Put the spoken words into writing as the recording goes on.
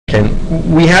Okay,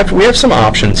 we have some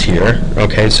options here.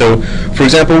 Okay, so for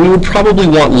example, we would probably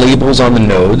want labels on the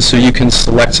nodes, so you can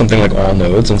select something like all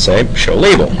nodes and say show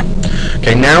label.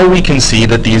 Okay, now we can see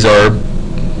that these are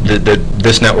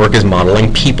this network is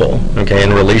modeling people, okay,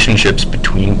 and relationships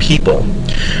between people.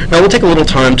 Now we'll take a little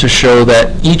time to show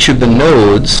that each of the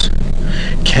nodes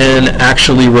can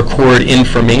actually record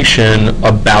information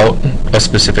about a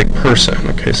specific person.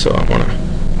 Okay, so I want to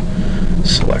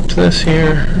select this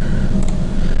here.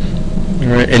 All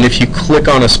right, and if you click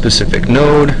on a specific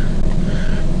node,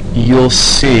 you'll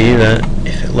see that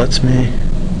if it lets me,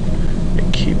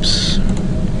 it keeps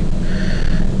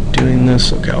doing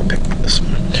this. Okay, I'll pick this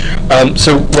one.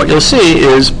 So what you'll see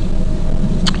is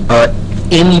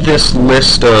in this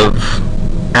list of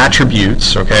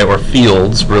attributes, okay, or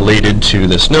fields related to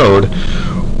this node,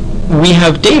 we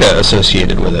have data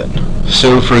associated with it.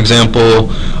 So for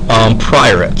example,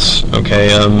 priorates,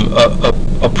 okay, a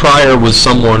prior was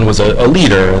a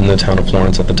leader in the town of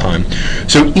Florence at the time.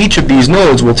 So each of these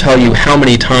nodes will tell you how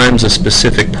many times a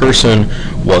specific person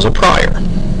was a prior.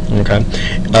 Okay.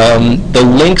 The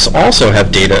links also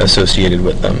have data associated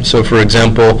with them. So for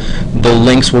example, the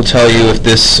links will tell you if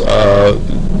this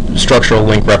structural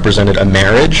link represented a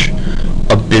marriage,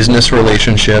 a business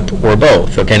relationship, or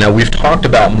both. Okay, now we've talked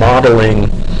about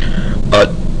modeling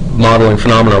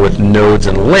phenomena with nodes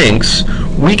and links.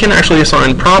 We can actually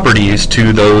assign properties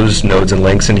to those nodes and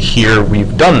links, and here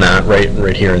we've done that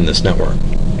right here in this network.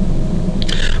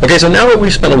 Okay, so now that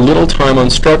we've spent a little time on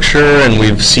structure and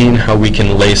we've seen how we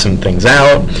can lay some things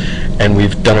out, and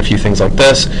we've done a few things like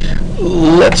this,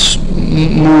 let's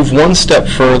move one step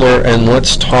further and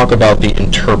let's talk about the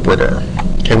interpreter.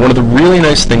 Okay, one of the really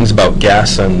nice things about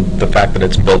Guess and the fact that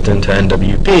it's built into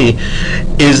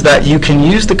NWP is that you can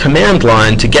use the command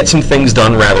line to get some things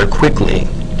done rather quickly.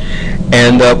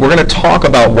 And we're going to talk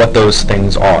about what those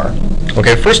things are.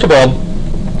 Okay, first of all,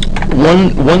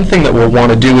 one thing that we'll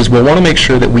want to do is we'll want to make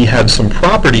sure that we have some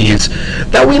properties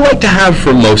that we like to have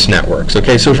for most networks.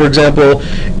 Okay, so for example,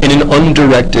 in an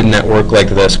undirected network like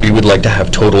this, we would like to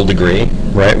have total degree,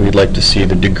 right? We'd like to see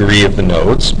the degree of the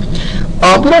nodes.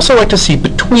 We'd also like to see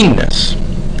betweenness.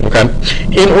 Okay,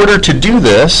 in order to do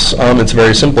this, it's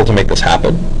very simple to make this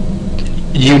happen.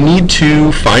 You need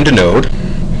to find a node.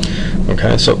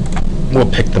 Okay, so we'll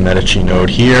pick the Medici node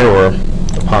here, or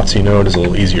the Pazzi node is a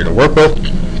little easier to work with.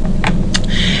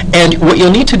 And what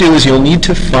you'll need to do is you'll need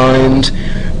to find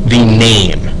the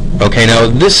name. Okay, now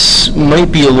this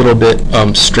might be a little bit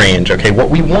strange. Okay, what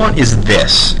we want is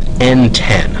this,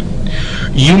 N10.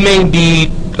 You may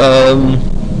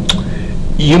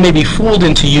be fooled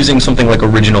into using something like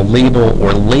original label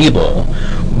or label,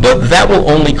 but that will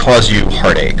only cause you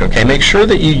heartache. Okay, make sure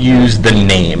that you use the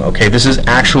name. Okay, this is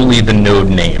actually the node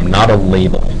name, not a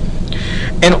label.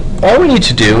 And all we need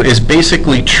to do is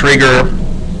basically trigger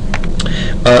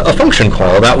a function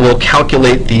call that will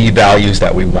calculate the values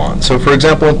that we want. So for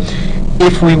example,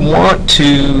 if we want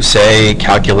to say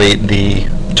calculate the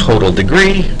total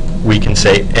degree, we can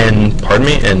say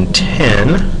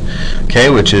N10, okay,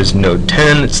 which is node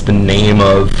 10. It's the name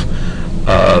of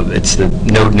it's the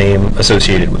node name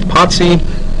associated with Pazzi,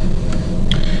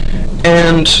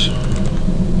 and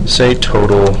say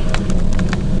total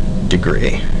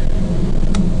degree.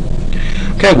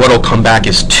 Okay, what'll come back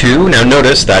is 2. Now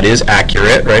notice that is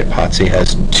accurate, right? Pazzi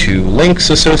has 2 links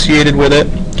associated with it.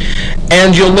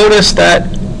 And you'll notice that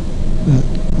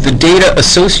the data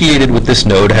associated with this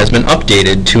node has been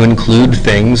updated to include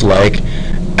things like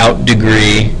out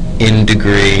degree, in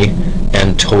degree,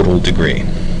 and total degree.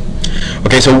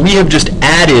 Okay, so we have just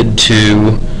added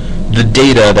to the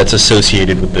data that's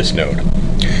associated with this node.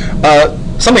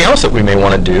 Something else that we may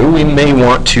want to do, we may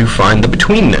want to find the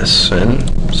betweenness, and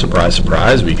surprise,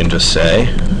 surprise, we can just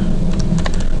say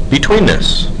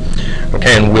betweenness.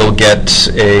 Okay, and we'll get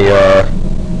a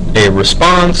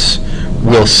response.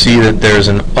 We'll see that there's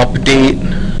an update,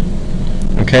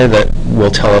 okay, that will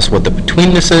tell us what the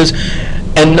betweenness is.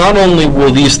 And not only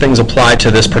will these things apply to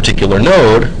this particular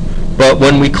node, but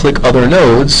when we click other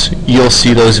nodes, you'll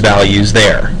see those values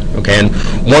there. Okay, and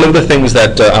one of the things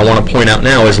that I want to point out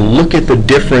now is look at the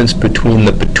difference between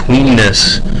the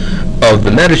betweenness of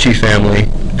the Medici family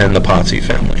and the Pazzi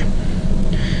family.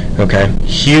 Okay,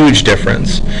 huge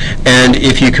difference. And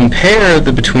if you compare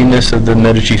the betweenness of the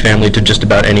Medici family to just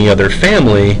about any other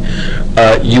family,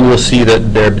 you will see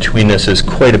that their betweenness is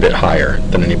quite a bit higher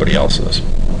than anybody else's.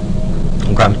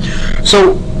 Okay,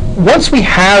 so once we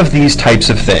have these types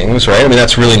of things, right, I mean,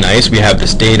 that's really nice. We have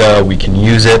this data, we can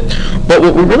use it. But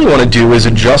what we really want to do is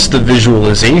adjust the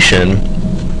visualization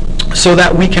so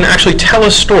that we can actually tell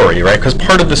a story, right? Because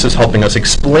part of this is helping us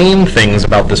explain things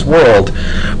about this world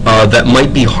that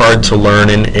might be hard to learn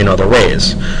in other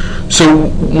ways. So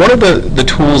one of the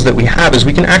tools that we have is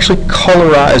we can actually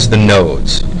colorize the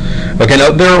nodes. Okay,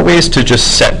 now there are ways to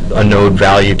just set a node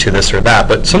value to this or that,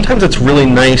 but sometimes it's really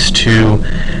nice to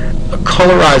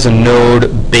colorize a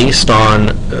node based on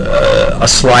a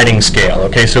sliding scale.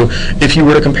 Okay, so if you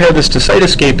were to compare this to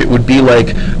Cytoscape, it would be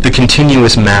like the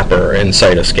continuous mapper in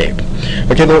Cytoscape.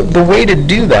 Okay, the way to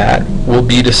do that will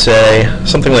be to say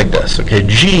something like this. Okay,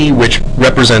 G, which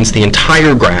represents the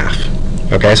entire graph.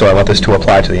 Okay, so I want this to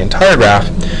apply to the entire graph.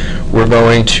 We're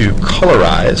going to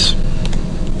colorize.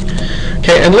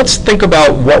 Okay, and let's think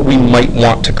about what we might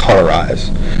want to colorize.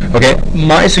 Okay,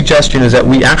 my suggestion is that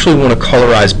we actually want to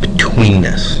colorize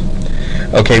betweenness.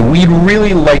 Okay, we'd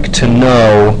really like to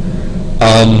know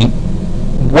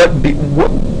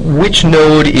which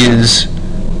node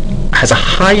has a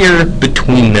higher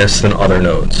betweenness than other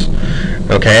nodes.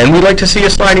 Okay, and we'd like to see a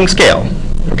sliding scale.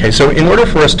 Okay, so in order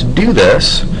for us to do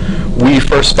this, we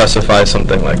first specify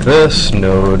something like this,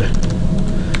 node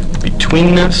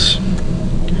betweenness,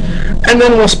 and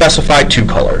then we'll specify two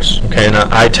colors. Okay, and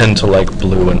I tend to like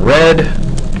blue and red,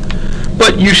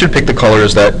 but you should pick the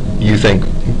colors that you think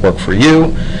work for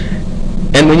you.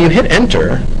 And when you hit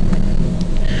enter,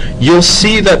 you'll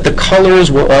see that the colors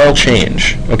will all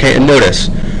change. Okay, and notice,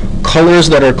 colors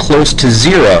that are close to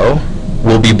 0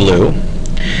 will be blue,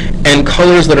 and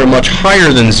colors that are much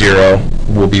higher than 0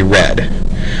 will be red.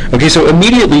 Okay, so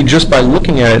immediately, just by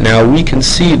looking at it now, we can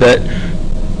see that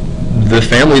the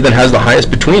family that has the highest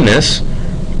betweenness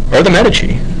are the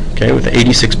Medici, okay, with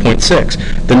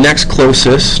 86.6. The next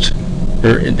closest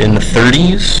are in the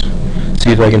 30s.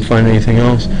 See if I can find anything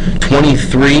else.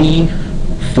 23,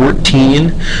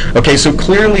 14. Okay, so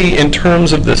clearly in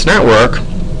terms of this network,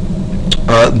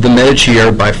 the Medici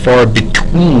are by far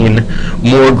between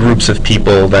more groups of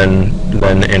people than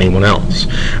anyone else.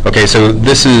 Okay, so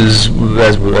this is,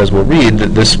 as we'll read,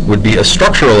 that this would be a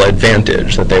structural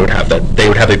advantage that they would have, that they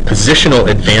would have a positional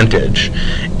advantage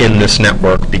in this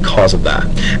network because of that.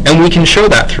 And we can show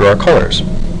that through our colors.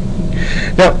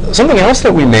 Now, something else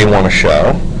that we may want to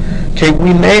show, okay,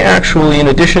 we may actually, in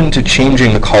addition to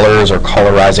changing the colors or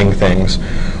colorizing things,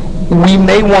 we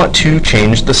may want to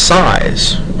change the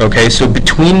size. Okay, so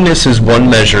betweenness is one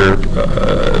measure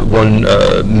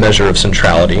of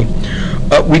centrality.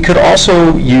 We could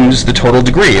also use the total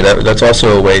degree. That's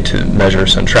also a way to measure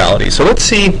centrality. So let's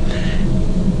see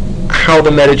how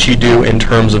the Medici do in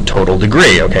terms of total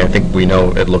degree. Okay, I think we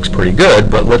know it looks pretty good,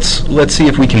 but let's see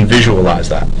if we can visualize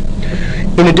that.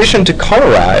 In addition to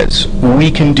colorize,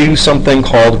 we can do something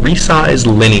called resize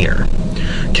linear,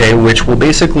 okay, which will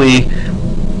basically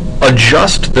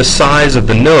adjust the size of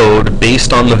the node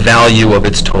based on the value of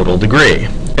its total degree.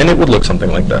 And it would look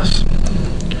something like this.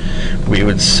 We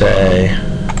would say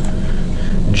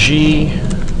G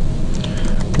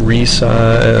resize,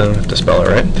 I have to spell it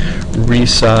right,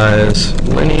 resize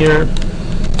linear,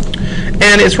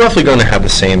 and it's roughly going to have the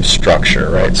same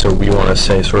structure, right? So we want to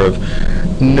say sort of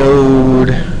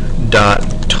node dot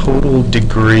total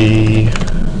degree.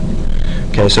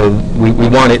 Okay, so we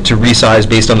want it to resize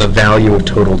based on the value of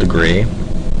total degree.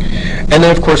 And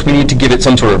then, of course, we need to give it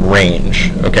some sort of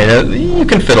range. Okay, now you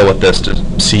can fiddle with this to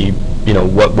see, you know,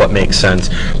 what makes sense.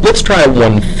 Let's try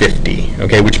 150,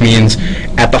 okay, which means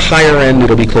at the higher end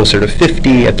it'll be closer to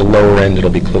 50, at the lower end it'll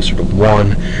be closer to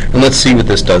 1. And let's see what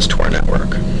this does to our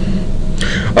network.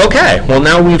 Okay, well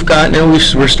now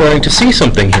we're starting to see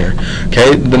something here.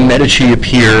 Okay, the Medici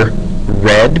appear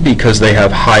red because they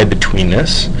have high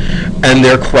betweenness, and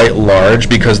they're quite large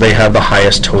because they have the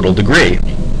highest total degree.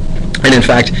 And in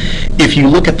fact, if you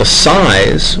look at the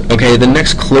size, okay, the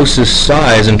next closest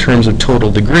size in terms of total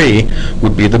degree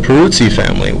would be the Peruzzi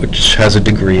family, which has a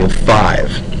degree of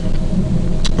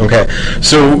 5. Okay,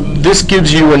 so this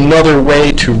gives you another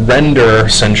way to render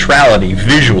centrality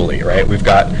visually, right? We've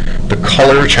got the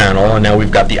color channel, and now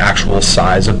we've got the actual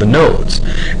size of the nodes.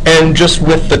 And just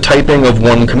with the typing of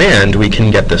one command, we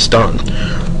can get this done.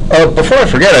 Before I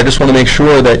forget, I just want to make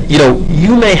sure that, you know,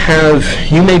 you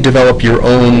may develop your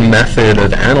own method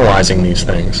of analyzing these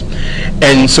things.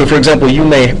 And so, for example, you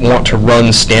may want to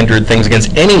run standard things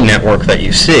against any network that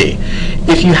you see.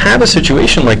 If you have a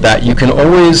situation like that, you can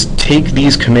always take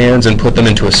these commands and put them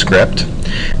into a script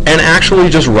and actually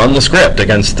just run the script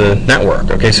against the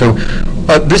network. Okay, so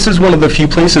this is one of the few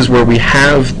places where we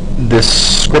have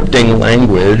this scripting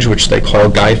language, which they call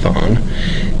Gython.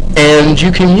 And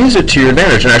you can use it to your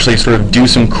advantage and actually sort of do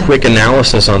some quick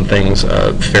analysis on things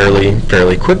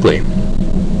fairly quickly.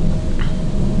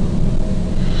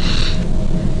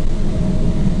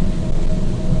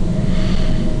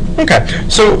 Okay,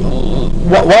 so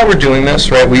while we're doing this,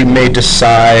 right, we may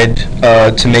decide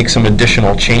to make some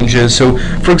additional changes. So,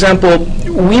 for example,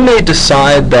 we may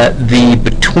decide that the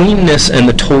betweenness and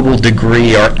the total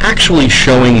degree are actually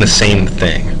showing the same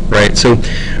thing, right? So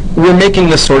we're making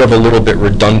this sort of a little bit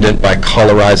redundant by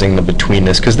colorizing the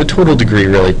betweenness, because the total degree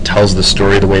really tells the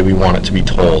story the way we want it to be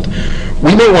told.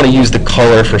 We may want to use the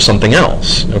color for something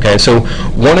else, okay? So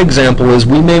one example is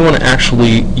we may want to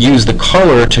actually use the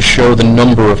color to show the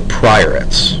number of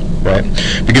priorates, right?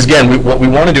 Because again, what we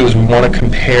want to do is we want to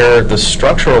compare the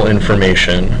structural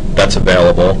information that's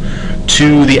available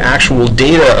to the actual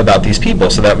data about these people,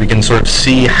 so that we can sort of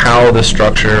see how the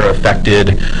structure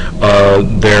affected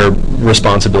their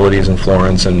responsibilities in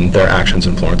Florence and their actions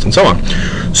in Florence and so on.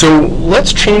 So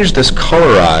let's change this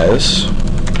colorize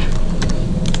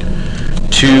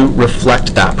to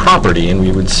reflect that property, and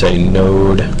we would say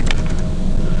node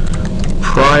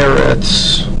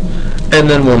priораtes, and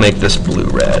then we'll make this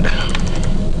blue-red.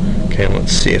 Okay, and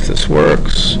let's see if this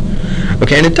works.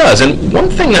 Okay, and it does. And one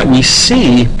thing that we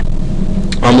see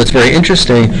that's very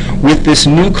interesting, with this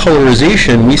new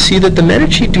colorization, we see that the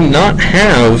Medici do not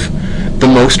have the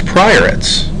most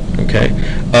priораtes. Okay,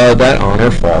 that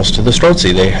honor falls to the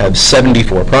Strozzi. They have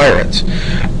 74 priораtes.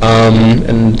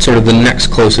 And sort of the next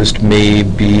closest may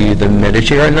be the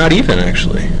Medici, or not even,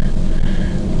 actually.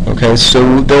 Okay,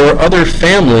 so there are other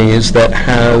families that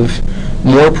have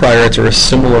more priораtes, or a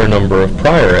similar number of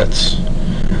priораtes,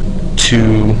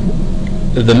 to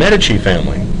the Medici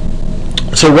family.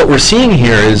 So what we're seeing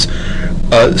here is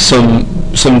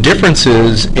some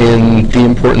differences in the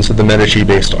importance of the Medici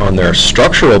based on their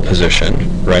structural position,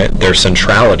 right? Their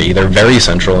centrality. They're very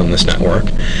central in this network.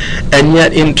 And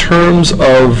yet in terms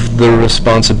of the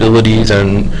responsibilities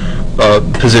and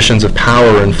positions of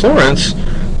power in Florence,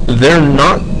 they're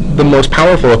not the most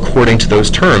powerful according to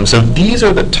those terms. So these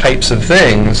are the types of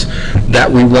things that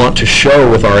we want to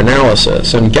show with our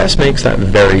analysis, and Guess makes that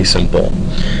very simple.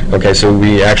 Okay, so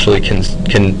we actually can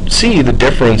see the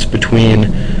difference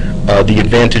between the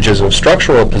advantages of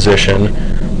structural position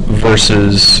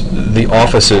versus the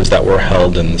offices that were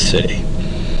held in the city.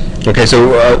 Okay,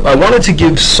 so I wanted to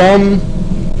give some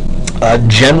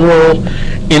general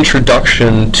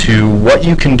introduction to what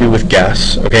you can do with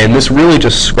Guess. Okay, and this really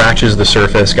just scratches the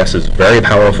surface. Guess is very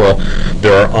powerful.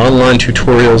 There are online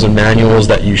tutorials and manuals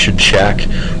that you should check,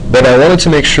 but I wanted to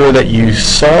make sure that you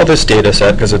saw this data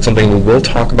set, because it's something we will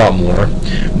talk about more,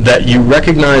 that you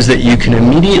recognize that you can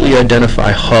immediately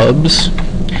identify hubs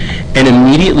and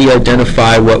immediately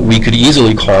identify what we could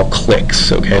easily call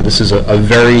cliques. Okay, this is a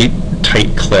very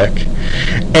tight clique.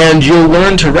 And you'll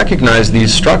learn to recognize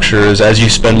these structures as you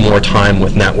spend more time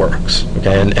with networks.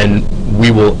 Okay, and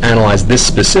we will analyze this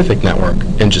specific network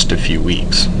in just a few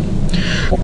weeks.